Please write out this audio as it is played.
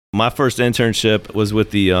My first internship was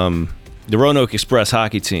with the Roanoke Express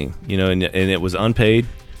hockey team, and it was unpaid.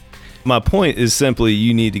 My point is simply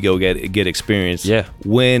you need to go get experience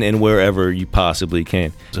when and wherever you possibly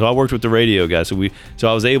can. So I worked with the radio guys. So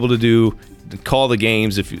I was able to call the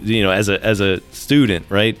games as a student,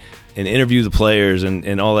 right? And interview the players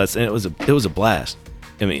and all that. And it was a blast.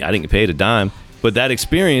 I mean, I didn't get paid a dime, but that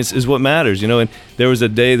experience is what matters, And there was a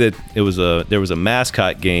day that there was a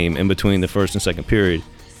mascot game in between the first and second period.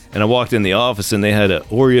 And I walked in the office and they had an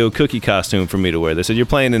Oreo cookie costume for me to wear. They said, "You're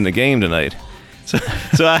playing in the game tonight."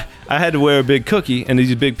 So I had to wear a big cookie and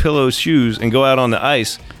these big pillow shoes and go out on the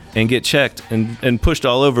ice and get checked and pushed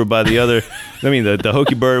all over by the other. I mean, the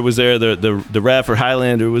Hokie Bird was there, the Radford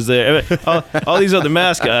Highlander was there, all these other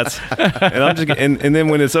mascots. And and then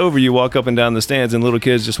when it's over, you walk up and down the stands and little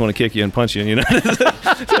kids just want to kick you and punch you.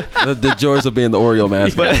 The joys of being the Oreo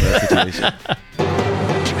mascot in that situation.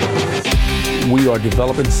 We are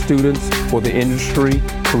developing students for the industry,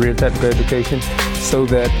 career technical education, so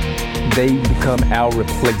that they become our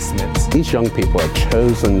replacements. These young people have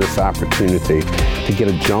chosen this opportunity to get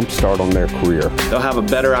a jump start on their career. They'll have a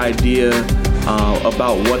better idea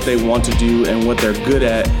about what they want to do and what they're good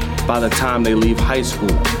at by the time they leave high school.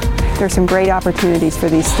 There's some great opportunities for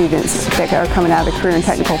these students that are coming out of the career and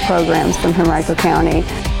technical programs from Henrico County.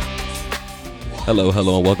 Hello,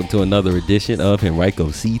 and welcome to another edition of Henrico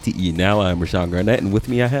CTE. Now I'm Rashawn Garnett, and with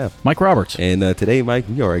me I have Mike Roberts. And today, Mike,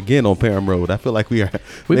 we are again on Parham Road. I feel like we've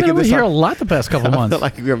been over here a lot the past couple months. I feel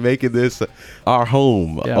like we are making this our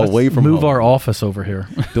home, away from move home. Our office over here.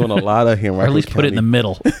 Doing a lot of Henrico or at least County, put it in the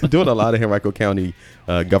middle. Doing a lot of Henrico County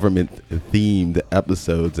government-themed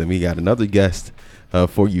episodes, and we got another guest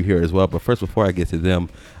for you here as well. But first, before I get to them,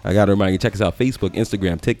 I got to remind you, check us out: Facebook,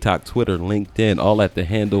 Instagram, TikTok, Twitter, LinkedIn, all at the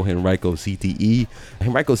handle Henrico CTE.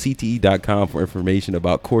 HenricoCTE.com for information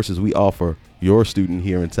about courses we offer your student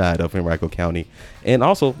here inside of Henrico County. And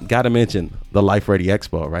also, got to mention the Life Ready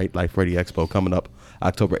Expo, right? Life Ready Expo coming up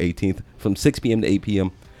October 18th from 6 p.m. to 8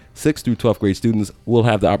 p.m. 6th through 12th grade students will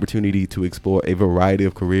have the opportunity to explore a variety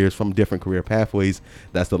of careers from different career pathways.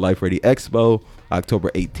 That's the Life Ready Expo, October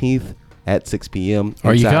 18th. At 6 p.m.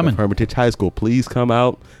 Are you coming? Hermitage High School. Please come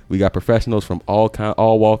out. We got professionals from all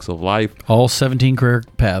walks of life. All 17 career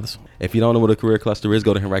paths. If you don't know what a career cluster is,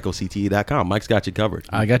 go to HenricoCTE.com. Mike's got you covered.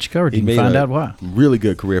 I got you covered. You can find out why. Really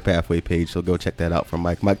good career pathway page, so go check that out from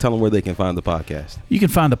Mike. Mike, tell them where they can find the podcast. You can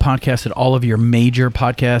find the podcast at all of your major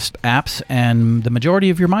podcast apps and the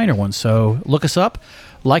majority of your minor ones. So look us up,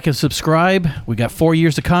 like and subscribe. We got 4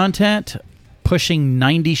 years of content, pushing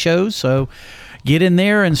 90 shows. So get in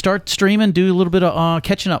there and start streaming. Do a little bit of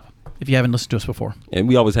catching up if you haven't listened to us before. And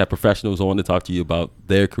we always have professionals on to talk to you about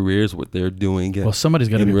their careers, what they're doing. Well, somebody's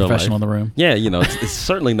going to be a professional in the room. Yeah, it's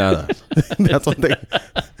certainly not us. That's one thing.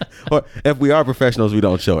 Or if we are professionals, we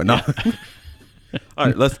don't show it. No. All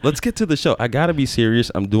right, let's get to the show. I got to be serious.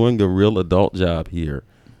 I'm doing a real adult job here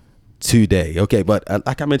today. Okay, but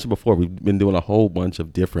like I mentioned before, we've been doing a whole bunch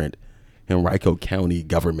of different Henrico County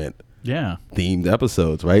government themed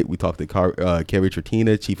episodes, right? We talked to Carrie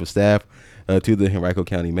Trattina, Chief of Staff to the Henrico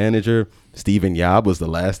County Manager. Stephen Yob was the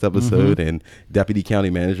last episode, and Deputy County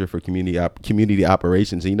Manager for Community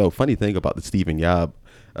Operations. And funny thing about the Stephen Yob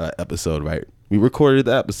episode, right? We recorded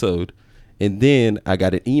the episode, and then I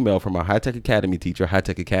got an email from our High Tech Academy teacher, High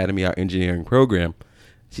Tech Academy, our engineering program.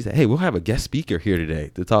 She said, "Hey, we'll have a guest speaker here today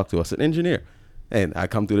to talk to us, an engineer." And I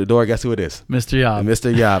come through the door. Guess who it is? Mr. Yob.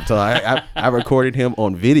 Mr. Yob. So I recorded him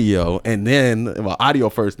on video, and then audio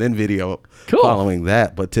first, then video following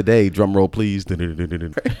that. But today, drum roll please.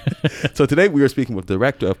 So today we are speaking with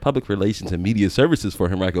Director of Public Relations and Media Services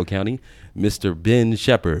for Henrico County, Mr. Ben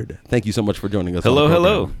Shepard. Thank you so much for joining us.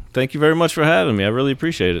 Hello. Thank you very much for having me. I really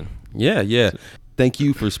appreciate it. Yeah. Thank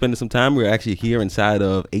you for spending some time. We're actually here inside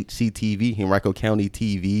of HCTV, Henrico County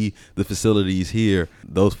TV, the facilities here.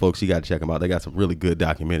 Those folks, you got to check them out. They got some really good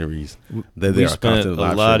documentaries. We spent a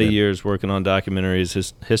lot of years working on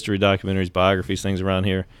documentaries, history documentaries, biographies, things around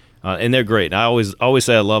here. And they're great. I always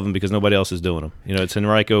say I love them because nobody else is doing them. It's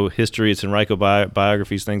Henrico history, it's Henrico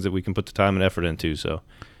biographies, things that we can put the time and effort into. So,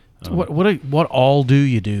 what all do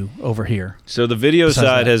you do over here? So the video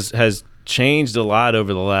side has changed a lot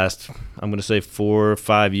over the last, I'm going to say 4 or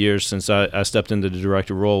 5 years since I stepped into the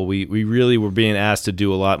director role. We really were being asked to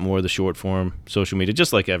do a lot more of the short form social media,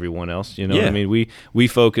 just like everyone else. I mean, we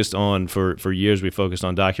focused on for years. We focused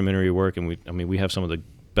on documentary work, and we have some of the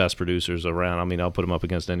best producers around. I mean, I'll put them up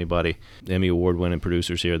against anybody. Emmy award-winning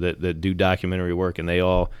producers here that do documentary work, and they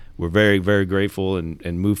all were very, very grateful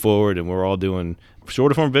and move forward, and we're all doing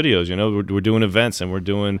shorter form videos. We're doing events, and we're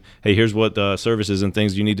doing, hey, here's what services and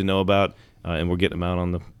things you need to know about, and we're getting them out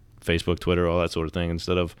on the Facebook, Twitter, all that sort of thing,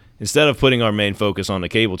 instead of putting our main focus on the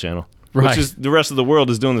cable channel. Right. Which is the rest of the world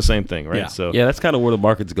is doing the same thing, right? Yeah. So Yeah, that's kind of where the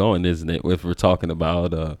market's going, isn't it? If we're talking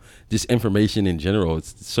about just information in general,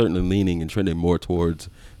 it's certainly leaning and trending more towards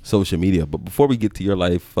social media. But before we get to your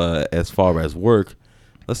life as far as work,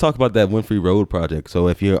 let's talk about that Winfrey Road project. So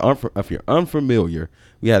if you're unfamiliar,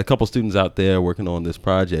 we had a couple students out there working on this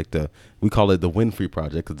project. We call it the Winfrey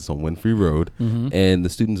Project because it's on Winfrey Road. And the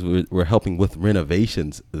students were helping with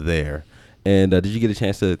renovations there. And did you get a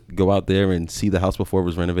chance to go out there and see the house before it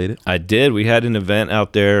was renovated? I did. We had an event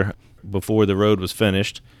out there before the road was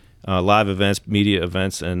finished, live events, media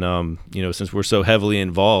events, and since we're so heavily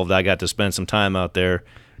involved, I got to spend some time out there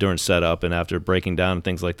during setup and after breaking down and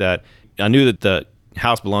things like that. I knew that the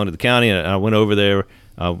house belonged to the county, and I went over there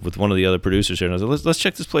with one of the other producers here, and I was like, let's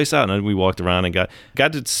check this place out. And then we walked around and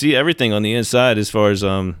got to see everything on the inside as far as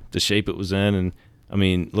the shape it was in, and I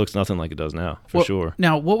mean, looks nothing like it does now, for sure.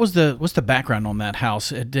 Now, what's the background on that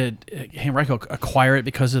house? Did Henrico acquire it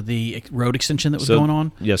because of the road extension that was going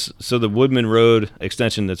on? Yes. So the Woodman Road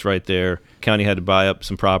extension that's right there, county had to buy up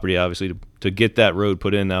some property, obviously, to get that road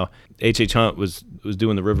put in. Now, H.H. Hunt was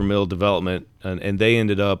doing the River Mill development, and they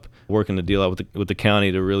ended up working the deal out with the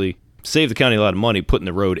county to really save the county a lot of money putting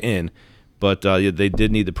the road in. But they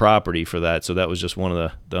did need the property for that, so that was just one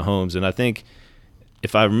of the homes. And I think,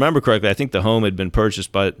 if I remember correctly, I think the home had been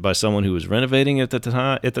purchased by someone who was renovating it at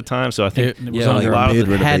the time. So I think it was under a lot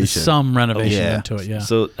of it had some renovation into it. Yeah.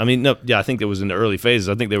 So I mean, I think it was in the early phases.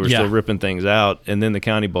 I think they were still ripping things out, and then the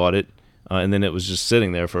county bought it, and then it was just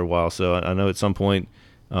sitting there for a while. So I know at some point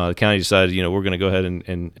the county decided, we're going to go ahead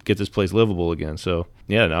and get this place livable again. So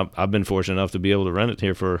yeah, I've been fortunate enough to be able to rent it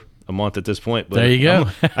here for a month at this point. But there you go.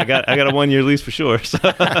 I got a 1-year lease for sure. So.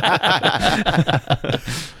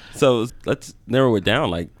 So let's narrow it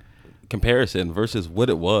down, like comparison versus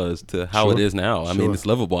what it was to how it is now. I mean, it's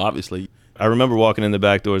livable, obviously. I remember walking in the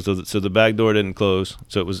back door, so the back door didn't close,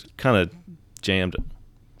 so it was kind of jammed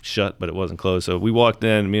shut, but it wasn't closed. So we walked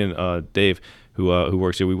in, me and Dave, who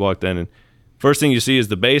works here, we walked in, and first thing you see is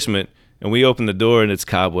the basement, and we open the door, and it's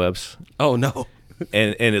cobwebs. Oh, no.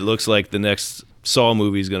 and it looks like the next Saw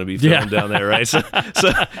movie is going to be filmed down there, right?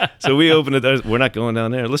 So we opened it. We're not going down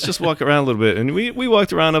there. Let's just walk around a little bit. And we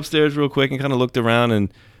walked around upstairs real quick and kind of looked around.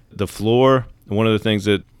 And the floor, one of the things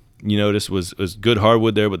that you noticed was good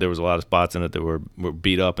hardwood there, but there was a lot of spots in it that were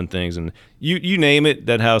beat up and things. And you name it,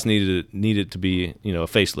 that house needed to be a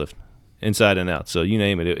facelift, inside and out. So you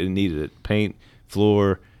name it, it needed it. Paint,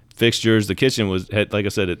 floor, fixtures. The kitchen had, like I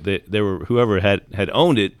said, they were whoever had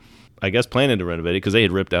owned it, I guess, planning to renovate it because they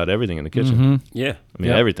had ripped out everything in the kitchen. Mm-hmm. Yeah, I mean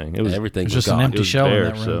everything. It was just an empty shell bare,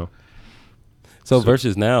 in that room. So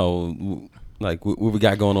versus now, like what we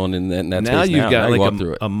got going on in that now space you've got now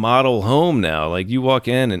like a model home now. Like you walk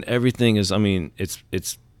in and everything is. I mean,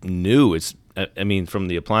 it's new. I mean, from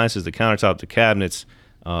the appliances, the countertop, the cabinets,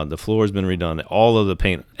 the floor has been redone. All of the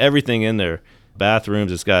paint, everything in there.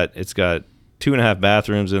 Bathrooms. It's got 2.5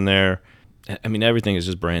 bathrooms in there. I mean, everything is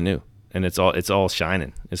just brand new. And it's all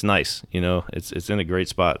shining. It's nice, It's in a great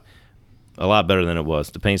spot. A lot better than it was.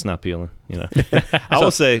 The paint's not peeling, I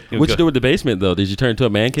will say. What you do with the basement though? Did you turn it into a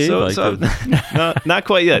man cave? No, not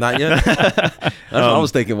quite yet. Not yet. That's what I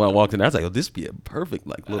was thinking when I walked in. I was like, "Oh, this would be a perfect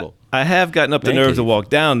little." I have gotten up the nerve to walk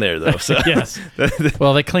down there though. So yes.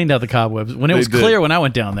 Well, they cleaned out the cobwebs when it was clear when I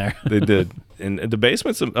went down there. They did. And the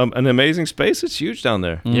basement's an amazing space. It's huge down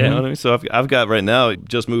there. Mm-hmm. You know what I mean? So I've got right now,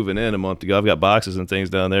 just moving in a month ago, I've got boxes and things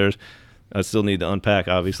down there. I still need to unpack,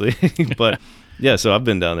 obviously. But, yeah, so I've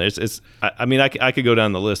been down there. I could go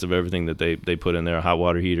down the list of everything that they put in there, hot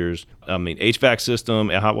water heaters, HVAC system,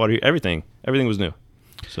 hot water, everything. Everything was new.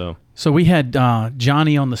 So we had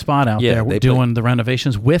Johnny on the spot out there doing the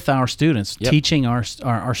renovations with our students, teaching our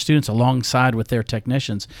students alongside with their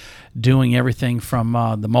technicians, doing everything from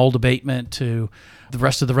the mold abatement to the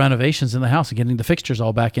rest of the renovations in the house and getting the fixtures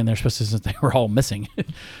all back in there, especially since they were all missing.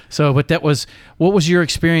 But what was your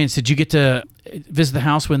experience? Did you get to visit the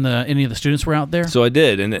house when any of the students were out there? So I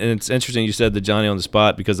did, and it's interesting you said the Johnny on the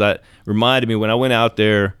spot because that reminded me when I went out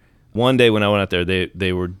there, one day when I went out there,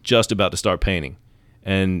 they were just about to start painting.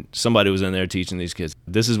 And somebody was in there teaching these kids,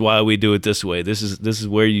 this is why we do it this way. This is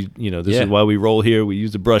where this is why we roll here. We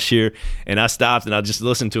use the brush here. And I stopped and I just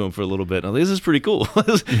listened to them for a little bit. And I was like, this is pretty cool.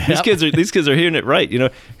 These kids are hearing it right,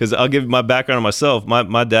 because I'll give my background on myself.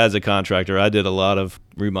 My dad's a contractor. I did a lot of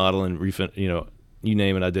remodeling, you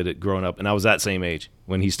name it. I did it growing up. And I was that same age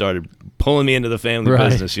when he started pulling me into the family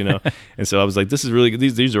business, And so I was like, this is really good.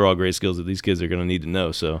 These are all great skills that these kids are going to need to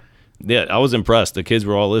know. So yeah, I was impressed. The kids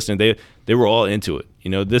were all listening. They were all into it.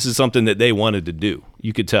 This is something that they wanted to do.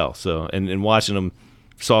 You could tell. So and watching them,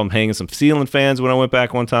 saw them hanging some ceiling fans when I went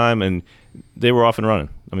back one time, and they were off and running.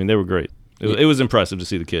 I mean, they were great. It was impressive to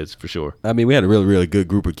see the kids, for sure. I mean, we had a really, really good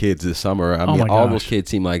group of kids this summer. I mean, all those kids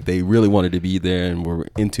seemed like they really wanted to be there and were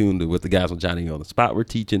in tune with the guys on Johnny on the Spot we're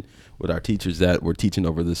teaching, with our teachers that we're teaching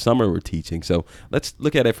over the summer we're teaching. So let's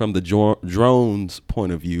look at it from the drone's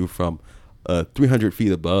point of view, from 300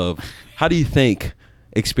 feet above. How do you think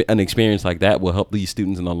an experience like that will help these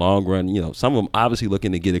students in the long run? You know, some of them obviously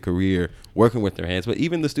looking to get a career working with their hands, but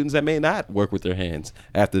even the students that may not work with their hands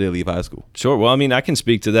after they leave high school. Sure. Well, I mean, I can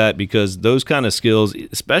speak to that because those kind of skills,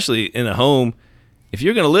 especially in a home, if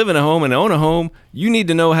you're going to live in a home and own a home, you need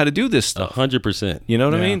to know how to do this stuff. 100%. You know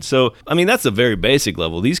what I mean? So, I mean, that's a very basic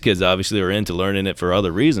level. These kids obviously are into learning it for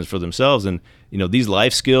other reasons, for themselves. And, you know, these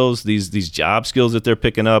life skills, these job skills that they're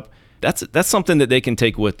picking up, that's something that they can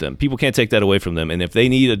take with them. People can't take that away from them. And if they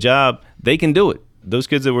need a job, they can do it. Those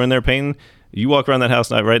kids that were in there painting, you walk around that house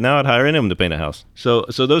right now, I'd hire any of them to paint a house. So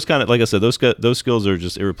those kind of, like I said, those skills are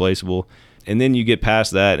just irreplaceable. And then you get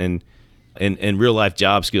past that and real life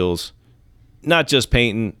job skills, not just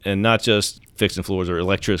painting and not just fixing floors or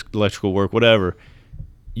electrical work, whatever.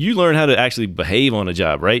 You learn how to actually behave on a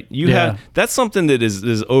job, right? That's something that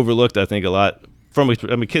is overlooked, I think, a lot from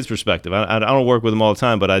a kid's perspective. I don't work with them all the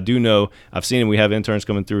time, but I do know, I've seen them. We have interns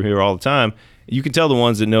coming through here all the time. You can tell the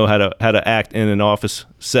ones that know how to act in an office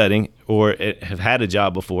setting or have had a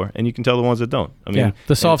job before, and you can tell the ones that don't. I mean,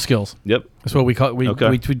 the soft skills. Yep, that's what we talk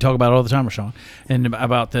about all the time, Rashawn, and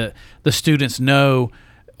about the students know,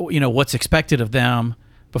 you know, what's expected of them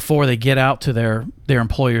before they get out to their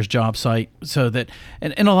employer's job site. So that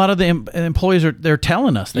and a lot of the employees they're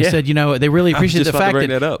telling us, they said, you know, they really appreciate the fact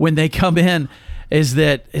that when they come in, is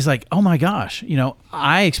that it's like, oh my gosh, you know,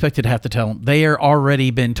 I expected to have to tell them. They are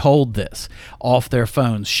already been told this off their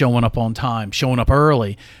phones, showing up on time, showing up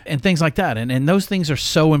early, and things like that. And those things are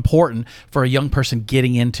so important for a young person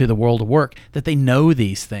getting into the world of work, that they know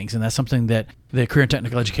these things. And that's something that the career and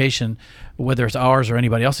technical education, whether it's ours or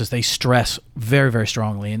anybody else's, they stress very, very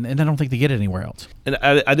strongly. And I don't think they get it anywhere else. And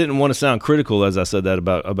I didn't want to sound critical as I said that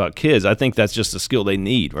about kids. I think that's just a skill they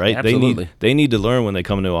need, right? Absolutely. They need to learn when they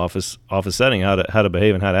come into office setting how to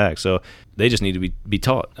behave and how to act. So they just need to be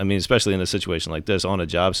taught. I mean, especially in a situation like this, on a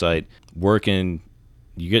job site, working,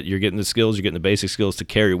 you're getting the skills, you're getting the basic skills to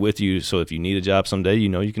carry with you. So if you need a job someday, you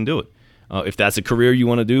know you can do it. If that's a career you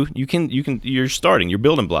want to do, you're starting, you're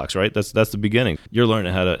building blocks, right? That's the beginning. You're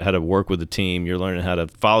learning how to work with a team. You're learning how to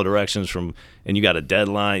follow directions and you got a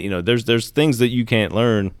deadline. You know, there's things that you can't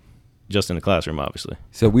learn just in the classroom, obviously.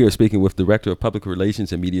 So we are speaking with Director of Public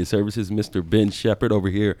Relations and Media Services, Mr. Ben Shepard, over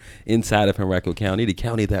here inside of Henrico County, the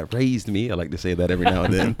county that raised me. I like to say that every now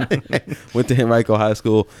and then. Went to Henrico High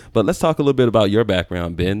School. But let's talk a little bit about your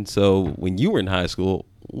background, Ben. So when you were in high school,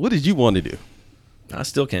 what did you want to do? I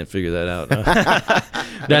still can't figure that out.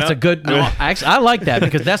 That's a good. No, actually, I like that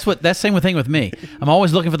because that's the same thing with me. I'm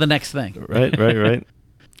always looking for the next thing. Right.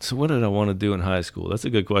 So what did I want to do in high school? That's a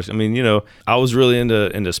good question. I mean, you know, I was really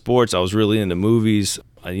into sports. I was really into movies.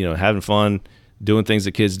 You know, having fun, doing things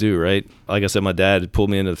that kids do. Right. Like I said, my dad pulled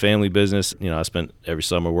me into the family business. You know, I spent every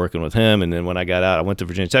summer working with him, and then when I got out, I went to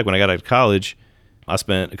Virginia Tech. When I got out of college, I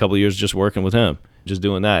spent a couple of years just working with him, just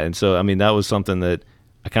doing that. And so, I mean, that was something that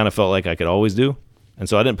I kind of felt like I could always do. And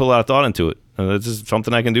so I didn't put a lot of thought into it. It's just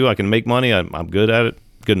something I can do. I can make money. I'm good at it,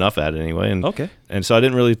 good enough at it anyway. And so I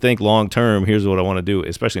didn't really think long term, here's what I want to do,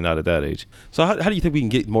 especially not at that age. So how do you think we can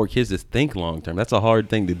get more kids to think long term? That's a hard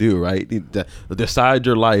thing to do, right? Decide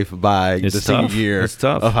your life by the senior year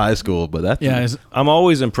of high school. But I'm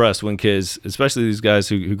always impressed when kids, especially these guys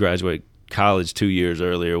who graduate college 2 years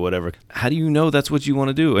early or whatever, how do you know that's what you want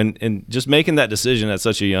to do? And just making that decision at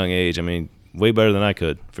such a young age, I mean, way better than I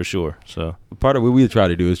could, for sure. So part of what we try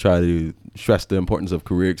to do is try to stress the importance of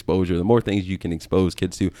career exposure. The more things you can expose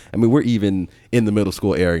kids to. I mean, we're even in the middle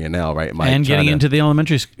school area now, right, Mike? And getting into the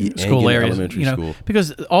elementary school areas,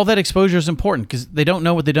 because all that exposure is important because they don't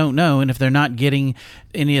know what they don't know. And if they're not getting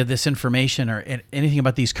any of this information or anything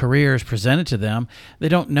about these careers presented to them, they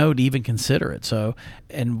don't know to even consider it. So,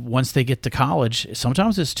 and once they get to college,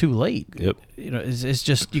 sometimes it's too late. Yep. You know, it's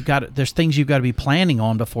just there's things you've got to be planning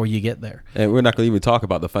on before you get there. And we're not going to even talk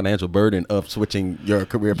about the financial burden of switching your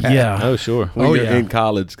career path. Yeah. Oh, sure. When you're in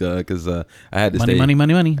college, because I had to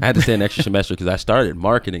money. I had to stay an extra semester because I started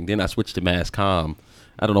marketing, then I switched to mass comm.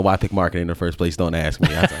 I don't know why I picked marketing in the first place. Don't ask me.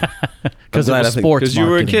 Because it was sports. Because you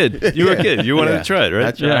were a kid. You were a kid. You wanted to try it, right?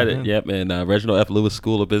 I tried it. Yep. And Reginald F. Lewis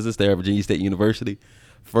School of Business there at Virginia State University.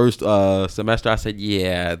 First semester, I said,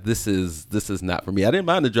 "Yeah, this is not for me." I didn't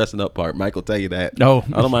mind the dressing up part. Mike will tell you that. No,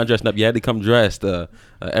 I don't mind dressing up. You had to come dressed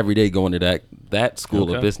every day going to that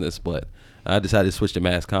school of business, but I decided to switch to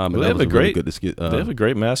mass comm. And Well, that they have was a great, really good they have a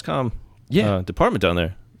great mass comm department down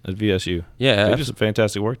there at VSU. Yeah, they do some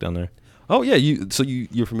fantastic work down there. Oh yeah,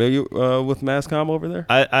 you're familiar with mass comm over there?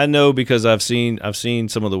 I know because I've seen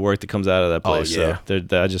some of the work that comes out of that place. Oh, yeah.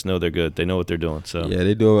 So I just know they're good. They know what they're doing. So yeah,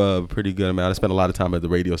 they do a pretty good amount. I spent a lot of time at the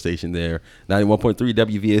radio station there, 91.3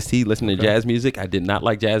 WVST, listening to jazz music. I did not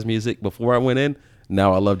like jazz music before I went in.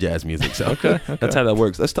 Now I love jazz music. So that's how that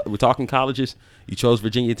works. We're talking colleges. You chose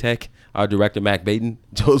Virginia Tech. Our director, Mac Baden,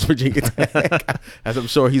 chose Virginia Tech, as I'm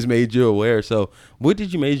sure he's made you aware. So what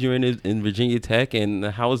did you major in Virginia Tech, and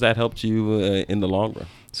how has that helped you in the long run?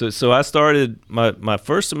 So I started my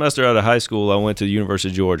first semester out of high school. I went to the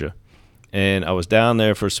University of Georgia, and I was down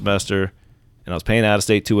there for a semester, and I was paying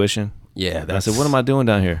out-of-state tuition. Yeah. And I said, what am I doing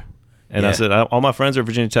down here? And I said, all my friends are at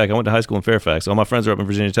Virginia Tech. I went to high school in Fairfax. All my friends are up in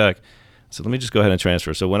Virginia Tech. So let me just go ahead and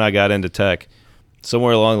transfer. So when I got into tech,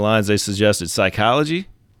 somewhere along the lines, they suggested psychology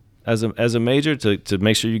as a major to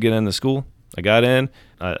make sure you get into school. I got in.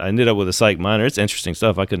 I ended up with a psych minor. It's interesting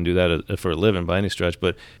stuff. I couldn't do that for a living by any stretch,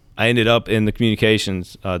 but I ended up in the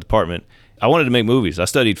communications department. I wanted to make movies. I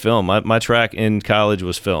studied film. My track in college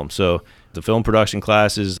was film. So the film production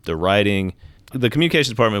classes, the writing, the communications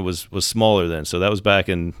department was smaller then. So that was back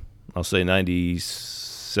in, I'll say,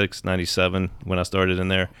 96, 97 when I started in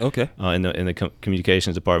there. Okay. In the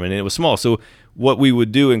communications department, and it was small. So what we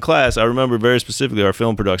would do in class, I remember very specifically, our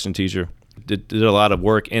film production teacher did a lot of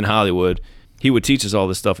work in Hollywood. He would teach us all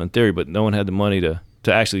this stuff in theory, but no one had the money to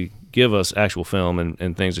actually give us actual film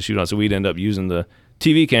and things to shoot on. So we'd end up using the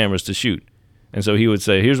TV cameras to shoot. And so he would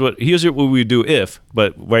say, here's what we do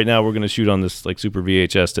but right now we're going to shoot on this like super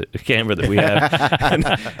VHS camera that we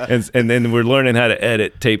have. and then we're learning how to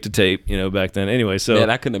edit tape to tape, back then. Anyway, so. Man,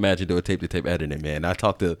 I couldn't imagine doing tape to tape editing, man. I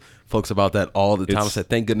talk to folks about that all the time. I said,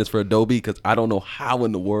 thank goodness for Adobe, because I don't know how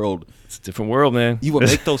in the world. It's a different world, man. You would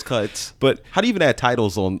make those cuts. But how do you even add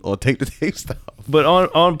titles on tape to tape stuff? But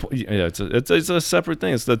it's a separate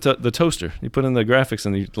thing. It's the toaster. You put in the graphics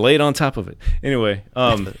and you lay it on top of it. Anyway,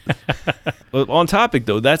 on topic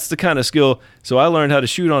though, that's the kind of skill. So I learned how to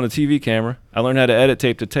shoot on a TV camera. I learned how to edit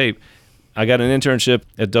tape to tape. I got an internship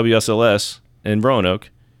at WSLS in Roanoke,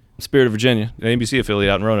 Spirit of Virginia, an NBC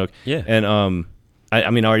affiliate out in Roanoke. Yeah. And I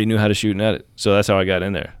already knew how to shoot and edit, so that's how I got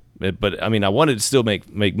in there. But I wanted to still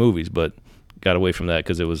make movies, but got away from that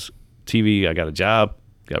because it was TV. I got a job.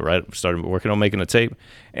 Started working on making a tape,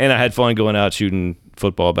 and I had fun going out shooting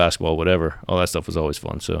football, basketball, whatever. All that stuff was always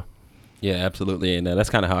fun. So, yeah, absolutely, and that's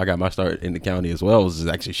kind of how I got my start in the county as well. Was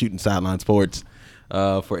actually shooting sideline sports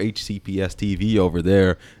for HCPS TV over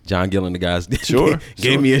there. John Gillen, the guys,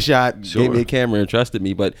 gave me a shot, gave me a camera, and trusted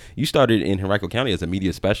me. But you started in Henrico County as a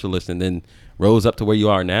media specialist, and then rose up to where you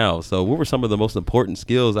are now. So, what were some of the most important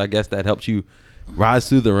skills, I guess, that helped you rise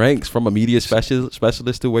through the ranks from a media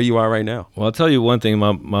specialist to where you are right now? Well, I'll tell you one thing.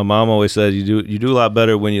 My mom always said you do a lot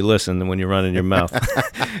better when you listen than when you're running your mouth.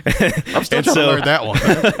 I'm still trying to learn that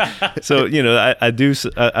one. So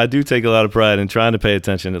I do take a lot of pride in trying to pay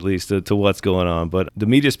attention at least to what's going on. But the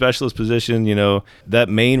media specialist position, that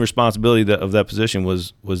main responsibility of that position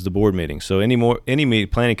was the board meeting. So any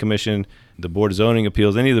planning commission, the board of zoning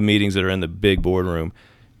appeals, any of the meetings that are in the big boardroom,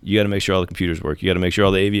 you got to make sure all the computers work. You got to make sure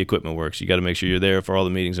all the AV equipment works. You got to make sure you're there for all the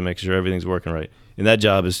meetings and making sure everything's working right. And that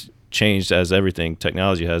job has changed as everything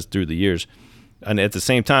technology has through the years. And at the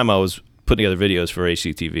same time, I was putting together videos for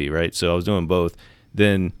HCTV, right? So I was doing both.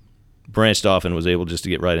 Then branched off and was able just to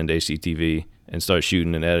get right into HCTV and start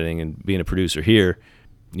shooting and editing and being a producer here,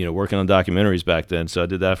 working on documentaries back then. So I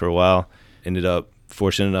did that for a while. Ended up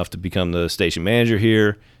fortunate enough to become the station manager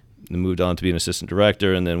here, and moved on to be an assistant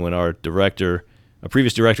director. And then when our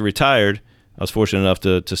previous director retired, I was fortunate enough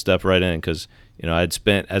to step right in because, I'd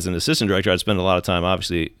spent, as an assistant director, I'd spent a lot of time,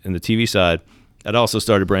 obviously, in the TV side. I'd also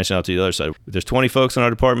started branching out to the other side. There's 20 folks in our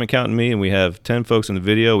department counting me, and we have 10 folks in the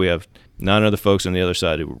video. We have 9 other folks on the other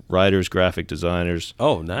side, writers, graphic designers.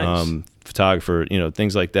 Oh, nice. Photographer,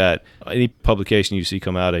 things like that. Any publication you see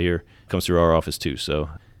come out of here comes through our office too. So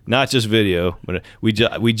not just video, but we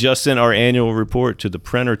just sent our annual report to the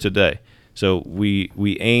printer today. So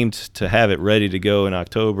we aimed to have it ready to go in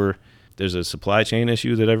October. There's a supply chain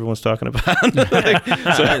issue that everyone's talking about.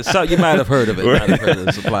 So you might have heard of it. You might have heard of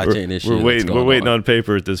the supply chain issue. We're waiting on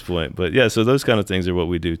paper at this point. But yeah, so those kind of things are what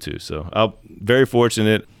we do too. So I'm very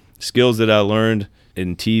fortunate. Skills that I learned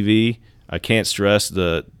in TV. I can't stress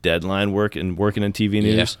the deadline work and working in TV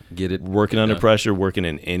news. Yeah, get it. Working under pressure, working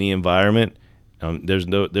in any environment. There's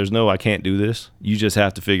no I can't do this. You just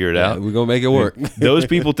have to figure it out. We're going to make it work. Those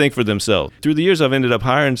people think for themselves. Through the years, I've ended up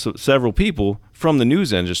hiring several people from the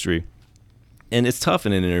news industry. And it's tough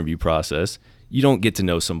in an interview process. You don't get to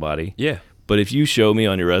know somebody. Yeah. But if you show me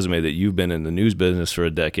on your resume that you've been in the news business for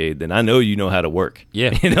a decade, then I know you know how to work.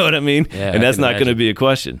 Yeah. You know what I mean? Yeah, and that's not going to be a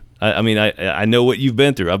question. I mean, I know what you've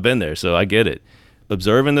been through. I've been there, so I get it.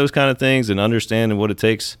 Observing those kind of things and understanding what it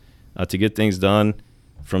takes to get things done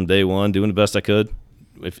from day one, doing the best I could.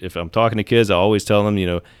 If I'm talking to kids, I always tell them,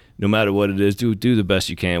 no matter what it is, do the best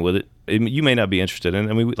you can with it. You may not be interested in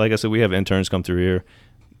it. I mean, like I said, we have interns come through here,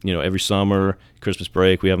 every summer, Christmas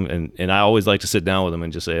break. We have them, and I always like to sit down with them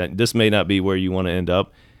and just say, this may not be where you want to end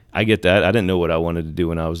up. I get that. I didn't know what I wanted to do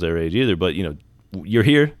when I was their age either. But you're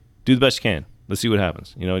here. Do the best you can. Let's see what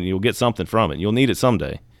happens. And you'll get something from it. You'll need it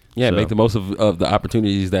someday. Yeah, so. Make the most of the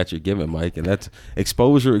opportunities that you're given, Mike, and that's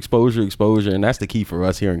exposure, and that's the key for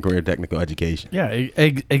us here in career technical education. Yeah,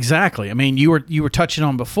 exactly. I mean, you were touching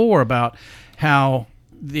on before about how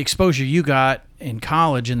the exposure you got in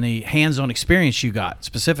college and the hands-on experience you got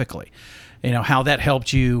specifically, how that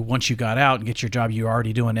helped you once you got out and get your job. You're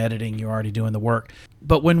already doing editing, you're already doing the work.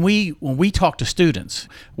 But when we talk to students,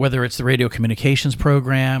 whether it's the radio communications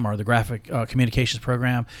program or the graphic communications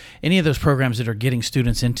program, any of those programs that are getting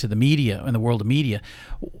students into the media and the world of media,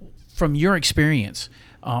 from your experience,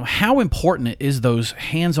 how important is those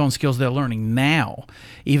hands-on skills they're learning now,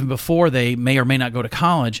 even before they may or may not go to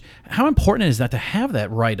college? How important is that to have that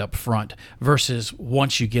right up front versus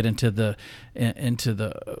once you get into the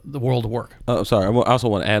world of work? Sorry, I also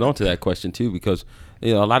want to add on to that question too, because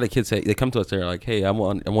a lot of kids say, they come to us, they're like, "Hey, I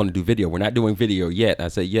want to do video. We're not doing video yet." I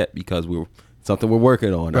say yet because something we're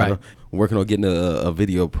working on. Right. We're working on getting a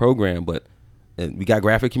video program, but we got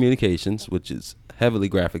graphic communications, which is heavily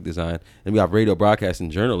graphic design, and we have radio broadcasting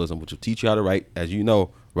journalism, which will teach you how to write. As you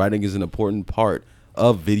know, writing is an important part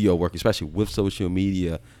of video work, especially with social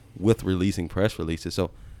media, with releasing press releases. So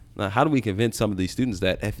now, how do we convince some of these students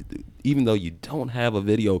that even though you don't have a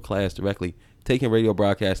video class directly, taking radio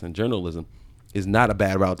broadcasting and journalism is not a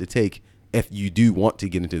bad route to take if you do want to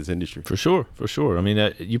get into this industry? For sure. I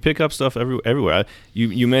mean, you pick up stuff everywhere.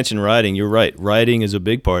 You mentioned writing. You're right. Writing is a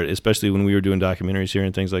big part, especially when we were doing documentaries here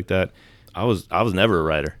and things like that. I was never a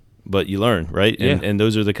writer, but you learn, right? And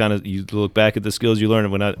those are the kind of, you look back at the skills you learn.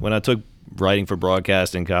 When I took writing for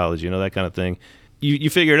broadcast in college, that kind of thing, you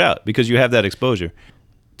figure it out because you have that exposure.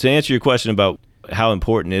 To answer your question about how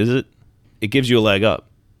important is it, it gives you a leg up,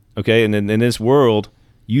 okay? And in this world,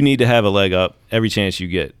 you need to have a leg up every chance you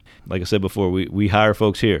get. Like I said before, we hire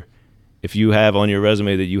folks here. If you have on your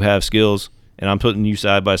resume that you have skills, and I'm putting you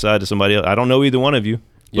side by side to somebody else, I don't know either one of you,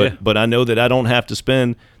 but I know that I don't have to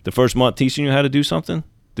spend the first month teaching you how to do something,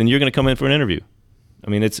 then you're going to come in for an interview. I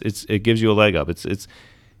mean, it gives you a leg up. It's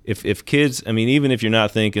if kids, I mean, even if you're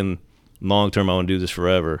not thinking long term, I want to do this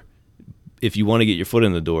forever, if you want to get your foot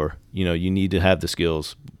in the door, you need to have the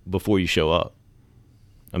skills before you show up.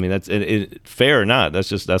 I mean, that's fair or not.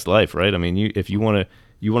 That's life, right? I mean, if you want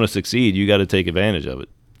to succeed, you got to take advantage of it.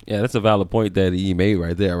 Yeah, that's a valid point that he made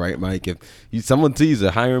right there, right, Mike? If someone sees, a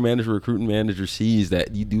hiring manager, recruiting manager sees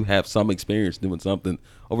that you do have some experience doing something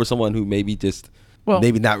over someone who maybe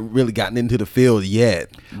maybe not really gotten into the field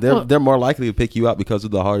yet, they're more likely to pick you up because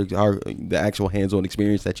of the actual hands-on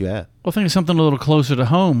experience that you have. Well, think of something a little closer to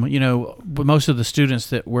home. Most of the students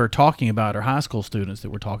that we're talking about are high school students that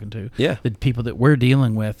we're talking to. Yeah. The people that we're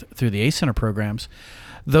dealing with through the ACE Center programs.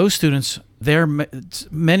 Those students,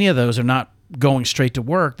 many of those are not going straight to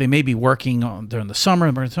work. They may be working during the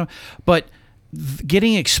summer, but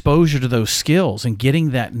getting exposure to those skills and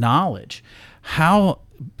getting that knowledge, how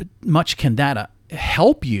much can that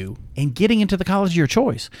help you in getting into the college of your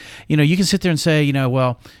choice? You can sit there and say,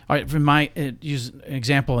 well, all right, use an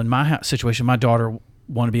example in my situation, my daughter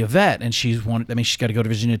wanted to be a vet, and she's got to go to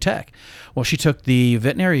Virginia Tech. Well, she took the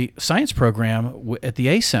veterinary science program at the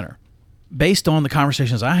ACE Center. Based on the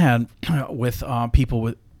conversations I had with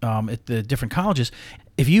people at the different colleges,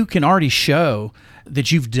 if you can already show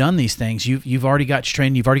that you've done these things, you've already got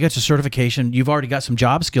training, you've already got your certification, you've already got some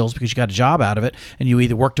job skills because you got a job out of it, and you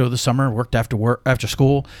either worked over the summer or worked after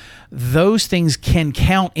school, those things can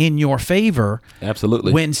count in your favor.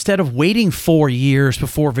 Absolutely. When instead of waiting 4 years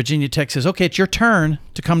before Virginia Tech says, okay, it's your turn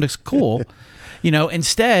to come to school,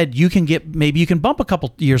 instead you can bump a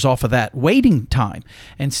couple years off of that waiting time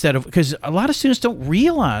because a lot of students don't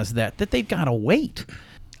realize that they've got to wait.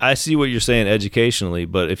 I see what you're saying educationally,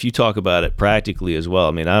 but if you talk about it practically as well,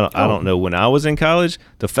 I mean, I don't know. When I was in college,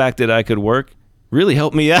 the fact that I could work really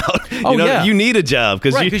helped me out. You need a job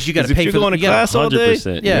because you got to pay for going to class all day.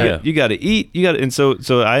 Yeah. You got to eat. And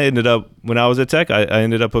so I ended up, when I was at Tech, I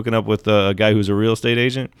ended up hooking up with a guy who's a real estate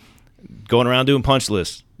agent, going around doing punch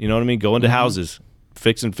lists. You know what I mean? Going to houses,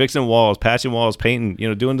 fixing walls, patching walls, painting,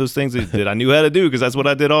 doing those things that I knew how to do because that's what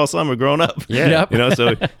I did all summer growing up. Yeah. Yep.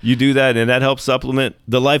 So you do that, and that helps supplement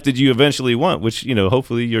the life that you eventually want, which,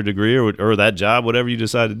 hopefully your degree or that job, whatever you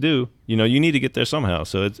decide to do, you need to get there somehow.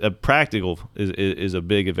 So it's practical is a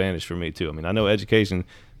big advantage for me too. I mean, I know education,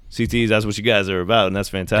 CTEs, that's what you guys are about, and that's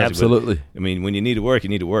fantastic. Absolutely. But, I mean, when you need to work, you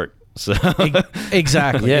need to work. So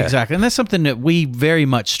Exactly. And that's something that we very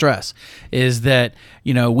much stress is that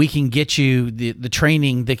we can get you the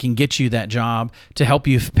training that can get you that job to help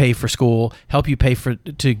you pay for school, help you pay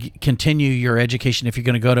to continue your education if you're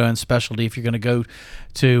going to go to a specialty, if you're going to go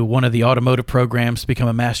to one of the automotive programs to become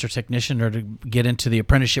a master technician or to get into the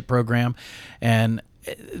apprenticeship program. And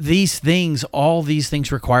all these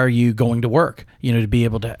things require you going to work, to be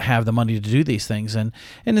able to have the money to do these things. And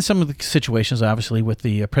in some of the situations, obviously, with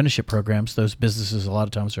the apprenticeship programs, those businesses a lot of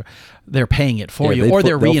times they're paying it for you, or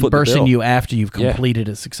they're reimbursing you after you've completed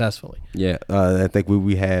it successfully. Yeah, I think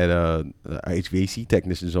we had HVAC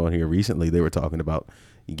technicians on here recently. They were talking about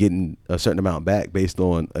getting a certain amount back based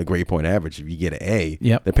on a grade point average. If you get an A,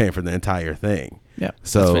 they're paying for the entire thing. Yeah,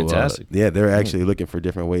 so that's fantastic. They're actually looking for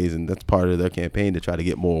different ways, and that's part of their campaign to try to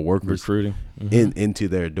get more workers recruiting into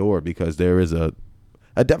their door, because there is a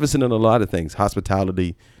deficit in a lot of things.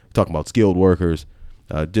 Hospitality, talking about skilled workers,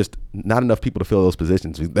 just not enough people to fill those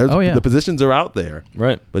positions. The positions are out there,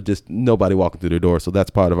 right? But just nobody walking through their door. So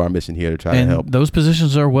that's part of our mission here to try to help. Those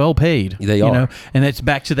positions are well paid. They are, and it's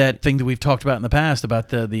back to that thing that we've talked about in the past about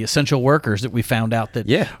the essential workers that we found out that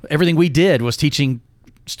everything we did was teaching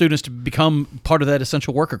students to become part of that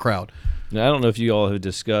essential worker crowd. Now, I don't know if you all have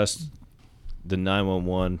discussed the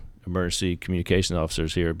 911 emergency communication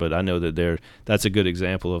officers here, but I know that that's a good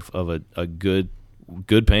example of a good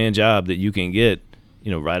paying job that you can get,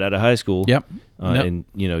 right out of high school. And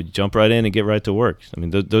jump right in and get right to work. I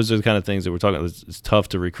mean, those are the kind of things that we're talking about. It's tough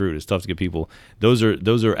to recruit. It's tough to get people. Those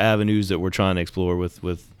are avenues that we're trying to explore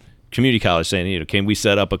with community college, saying, can we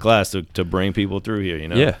set up a class to bring people through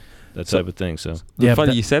here? That type of thing. So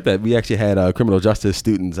funny you said that. We actually had criminal justice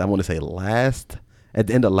students, I want to say at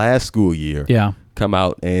the end of last school year, come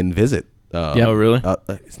out and visit. Oh, really?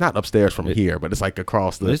 It's not upstairs from here, but it's like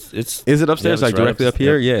across the. Is it upstairs, like directly up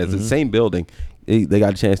here? Yeah, it's the same building. They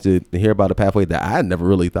got a chance to hear about a pathway that I had never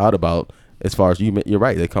really thought about. As far as you're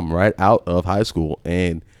right, they come right out of high school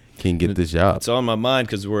and can get this job. It's on my mind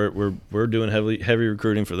because we're doing heavy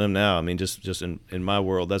recruiting for them now. I mean, just in my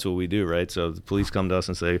world, that's what we do, right? So the police come to us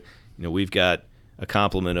and say, we've got a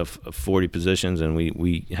complement of 40 positions, and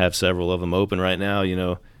we have several of them open right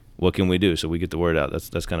now. What can we do? So we get the word out.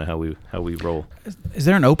 That's kind of how we roll. Is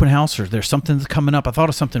there an open house, or is there something that's coming up? I thought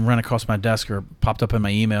of something ran across my desk or popped up in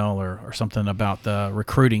my email or something about the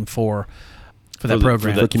recruiting for that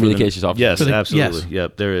program. For communications officers. Yes, absolutely. Yes.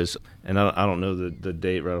 Yep, there is. And I don't know the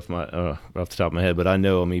date right off the top of my head, but I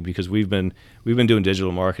know. I mean, because we've been doing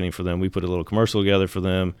digital marketing for them. We put a little commercial together for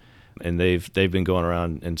them, and they've been going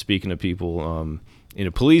around and speaking to people.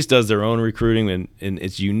 Police does their own recruiting, and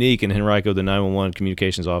it's unique. In Henrico, the 911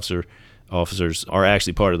 communications officers are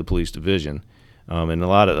actually part of the police division. And in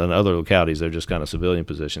other localities, they're just kind of civilian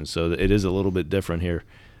positions. So it is a little bit different here,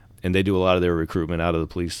 and they do a lot of their recruitment out of the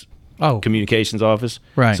police communications office.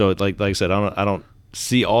 Right. So like I said, I don't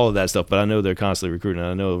see all of that stuff, but I know they're constantly recruiting.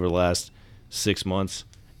 I know over the last 6 months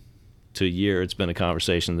to a year, it's been a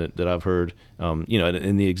conversation that I've heard,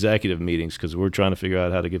 in the executive meetings, because we're trying to figure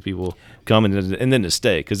out how to get people coming and then to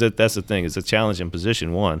stay, because that's the thing. It's a challenging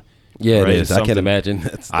position, one. Yeah, right? It is. I can't imagine.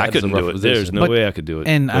 I couldn't do it. There's no way I could do it.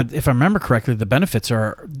 And if I remember correctly, the benefits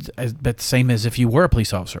are the same as if you were a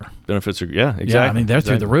police officer. Benefits are, exactly. Yeah, I mean, they're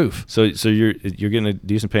through the roof. So you're getting a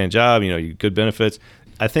decent paying job, you good benefits.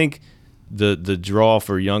 I think the draw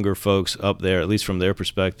for younger folks up there, at least from their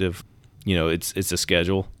perspective, it's a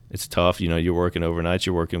schedule. It's tough. You're working overnights,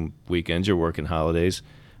 you're working weekends, you're working holidays.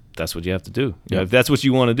 That's what you have to do. If that's what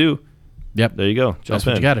you want to do, there you go. That's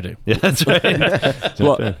what you got to do. Yeah, that's right.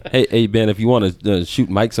 Well, hey, Ben, if you want to shoot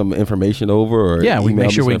Mike some information over, or we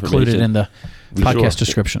make sure we include it in the podcast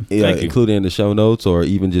description. Yeah, include it in the show notes, or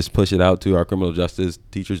even just push it out to our criminal justice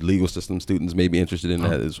teachers, legal system students may be interested in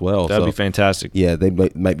that as well. That'd be fantastic. Yeah, they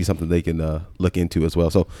might be something they can look into as well.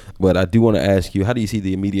 So, but I do want to ask you, how do you see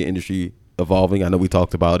the media industry evolving? I know we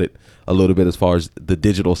talked about it a little bit as far as the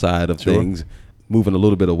digital side of things, moving a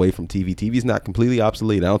little bit away from TV. TV's not completely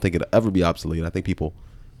obsolete. I don't think it'll ever be obsolete. I think people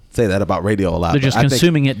say that about radio a lot. They're just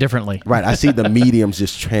consuming it differently. Right. I see the mediums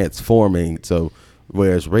just transforming. So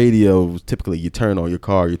whereas radio, typically you turn on your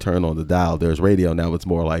car, you turn on the dial. There's radio now. It's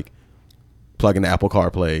more like plugging the Apple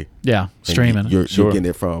CarPlay. Yeah, streaming. You're getting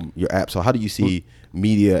it from your app. So how do you see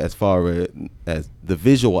media as far as the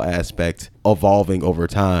visual aspect evolving over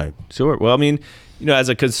time? Sure. Well, I mean, as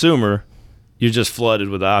a consumer, you're just flooded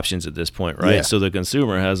with options at this point, right? Yeah. So the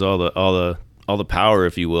consumer has all the power,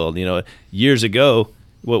 if you will. Years ago,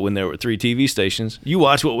 when there were 3 TV stations, you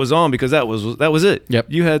watched what was on because that was it. Yep.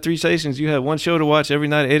 You had 3 stations. You had one show to watch every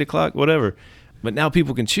night at 8 o'clock, whatever. But now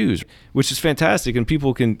people can choose, which is fantastic, and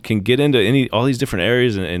people can get into all these different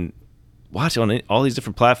areas and watch on all these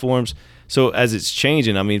different platforms. So as it's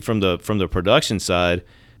changing, I mean, from the production side,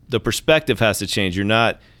 the perspective has to change. You're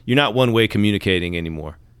not one way communicating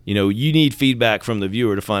anymore. You need feedback from the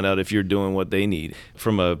viewer to find out if you're doing what they need.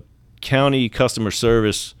 From a county customer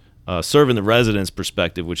service, serving the residents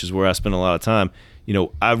perspective, which is where I spend a lot of time,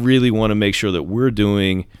 I really want to make sure that we're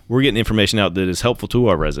getting information out that is helpful to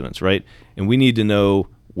our residents, right? And we need to know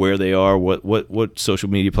where they are, what social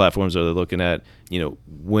media platforms are they looking at,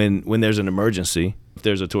 when there's an emergency, if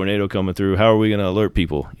there's a tornado coming through, how are we going to alert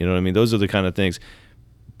people? You know what I mean? Those are the kind of things.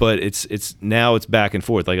 But it's back and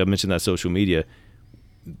forth. Like I mentioned, that social media.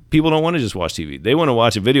 People don't want to just watch TV. They want to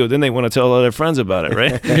watch a video, then they want to tell all their friends about it,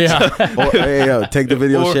 right? Yeah. Take the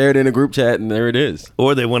video, share it in a group chat, and there it is.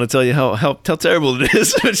 Or they want to tell you how terrible it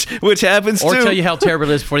is, which happens or too. Or tell you how terrible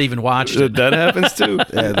it is before you even watched it. That happens too.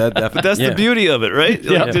 Yeah, but that's the beauty of it, right?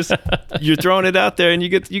 Like just you're throwing it out there, and you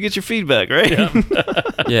get your feedback, right?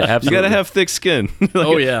 Yeah, absolutely. You got to have thick skin.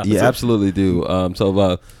 You absolutely do.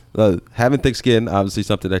 Having thick skin, obviously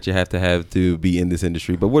something that you have to be in this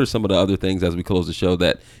industry. But what are some of the other things as we close the show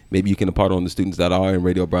that maybe you can impart on the students that are in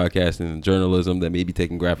radio broadcasting and journalism, that may be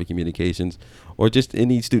taking graphic communications, or just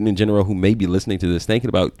any student in general who may be listening to this, thinking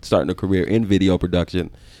about starting a career in video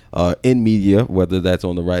production, in media, whether that's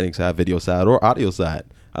on the writing side, video side, or audio side?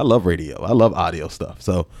 I love radio. I love audio stuff.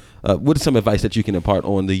 So what is some advice that you can impart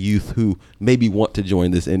on the youth who maybe want to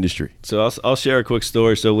join this industry? So I'll share a quick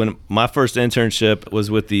story. So when my first internship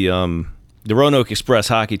was with the Roanoke Express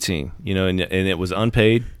hockey team, and it was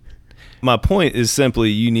unpaid. My point is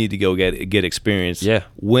simply you need to go get experience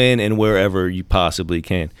when and wherever you possibly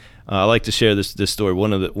can. I like to share this story.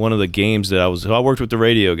 One of the games that I worked with the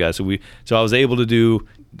radio guys. So I was able to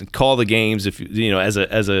call the games as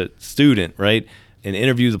a student, right? And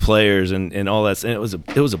interview the players and all that. And it was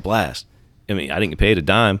a blast. I mean, I didn't get paid a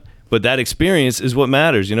dime, but that experience is what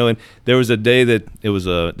matters, And there was a day that there was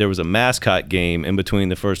a mascot game in between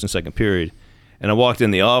the first and second period, and I walked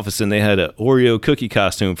in the office and they had an Oreo cookie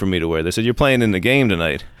costume for me to wear. They said, "You're playing in the game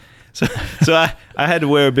tonight." So I had to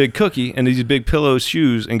wear a big cookie and these big pillow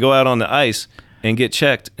shoes and go out on the ice and get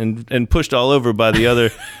checked and pushed all over by the other.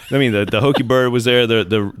 I mean, the Hokie Bird was there,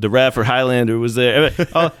 the Radford Highlander was there,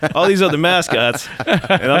 all these other mascots.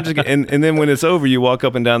 And and then when it's over, you walk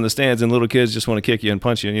up and down the stands, and little kids just want to kick you and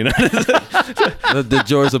punch you. The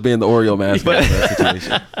joys of being the Oreo mascot in that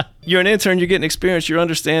situation. You're an intern, you're getting experience, you're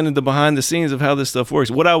understanding the behind the scenes of how this stuff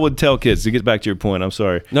works. What I would tell kids, to get back to your point, I'm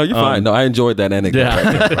sorry. No, you're fine. No, I enjoyed that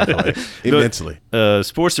anecdote immensely.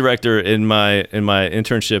 Sports director in my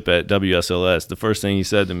internship at WSLS, the first thing he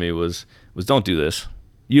said to me was don't do this.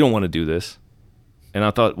 You don't want to do this. And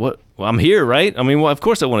I thought, what? Well, I'm here, right? I mean, well, of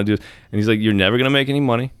course I want to do it. And he's like, you're never going to make any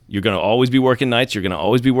money. You're going to always be working nights. You're going to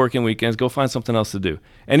always be working weekends. Go find something else to do.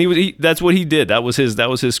 And that's what he did. That was his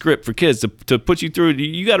script for kids to put you through.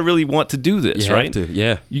 You got to really want to do this, you right? Have to,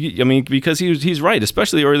 yeah. I mean, because he's right,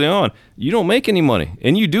 especially early on. You don't make any money,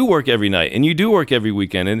 and you do work every night, and you do work every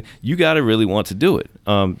weekend, and you got to really want to do it.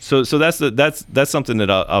 So that's something that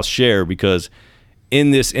I'll share, because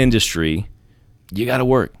in this industry, you got to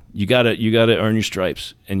work. You gotta earn your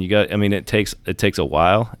stripes, and it takes a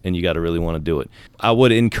while, and you gotta really want to do it. I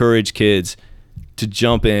would encourage kids to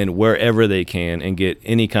jump in wherever they can and get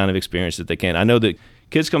any kind of experience that they can. I know that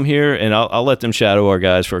kids come here, and I'll let them shadow our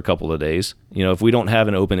guys for a couple of days. If we don't have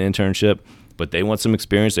an open internship, but they want some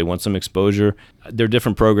experience, they want some exposure. There are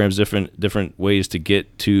different programs, different ways to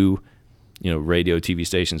get to, radio, TV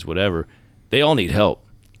stations, whatever. They all need help.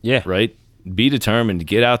 Yeah. Right? Be determined,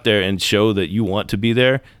 get out there and show that you want to be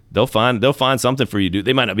there. They'll find something for you to do.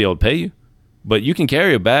 They might not be able to pay you, but you can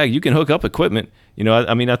carry a bag. You can hook up equipment.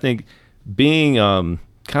 I think being kind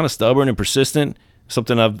of stubborn and persistent,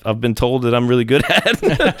 something I've been told that I'm really good at.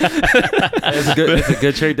 It's a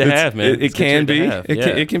good trait to have, man. It can be.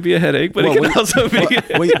 It can be a headache, but it can also be.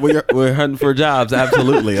 We're hunting for jobs.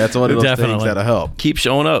 Absolutely, that's one of those things that'll help. Keep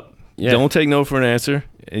showing up. Yeah. Don't take no for an answer.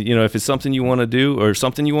 If it's something you want to do or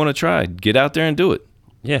something you want to try, get out there and do it.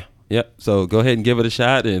 Yeah. Yep. So go ahead and give it a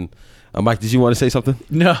shot. And Mike, did you want to say something?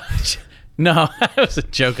 No, that was a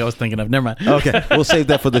joke I was thinking of. Never mind. Okay, we'll save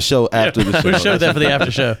that for the show after the show. We'll show that for the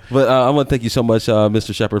after show. But I want to thank you so much,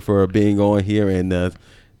 Mr. Shepard, for being on here and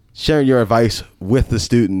sharing your advice with the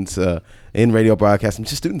students in radio broadcasting,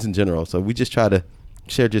 just students in general. So we just try to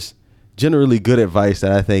share just generally good advice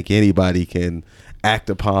that I think anybody can act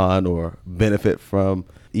upon or benefit from,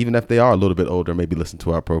 even if they are a little bit older, maybe listen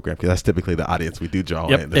to our program, because that's typically the audience we do draw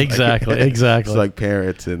in. Exactly. Exactly. It's like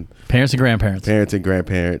parents and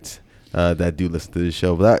grandparents. That do listen to this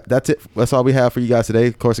show. But that's it. That's all we have for you guys today.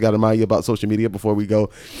 Of course, I got to remind you about social media before we go.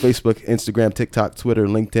 Facebook, Instagram, TikTok, Twitter,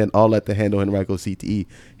 LinkedIn, all at the handle Henrico CTE.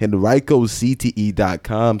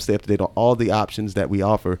 HenricoCTE.com. Stay up to date on all the options that we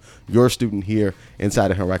offer your student here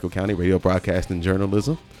inside of Henrico County, radio broadcasting,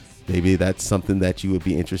 journalism. Maybe that's something that you would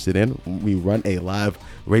be interested in. We run a live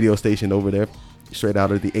radio station over there, straight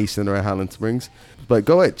out of the A Center at Highland Springs. But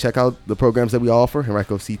go ahead, check out the programs that we offer,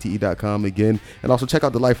 HenricoCTE.com again. And also check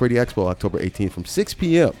out the Life Radio Expo, October 18th from 6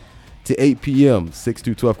 p.m. to 8 p.m. 6th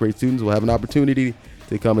through 12th grade students will have an opportunity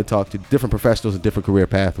to come and talk to different professionals and different career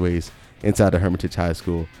pathways inside of Hermitage High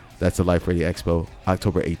School. That's the Life Radio Expo,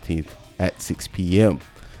 October 18th at 6 p.m.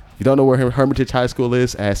 If you don't know where Hermitage High School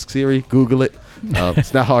is, ask Siri, Google it.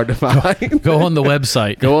 It's not hard to find. Go on the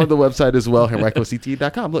website. Go on the website as well,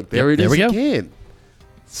 HenricoCTE.com. Look, there it is again.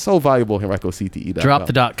 So valuable, HenricoCTE.com. Drop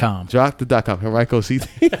the .com. Drop the .com,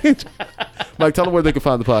 HenricoCTE. Mike, tell them where they can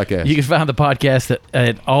find the podcast. You can find the podcast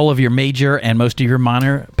at all of your major and most of your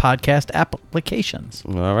minor podcast applications.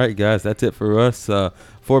 All right, guys, that's it for us.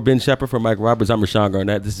 For Ben Shepard, for Mike Roberts, I'm Rashawn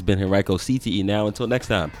Garnett. This has been Henrico CTE Now. Until next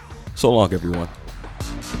time, so long, everyone.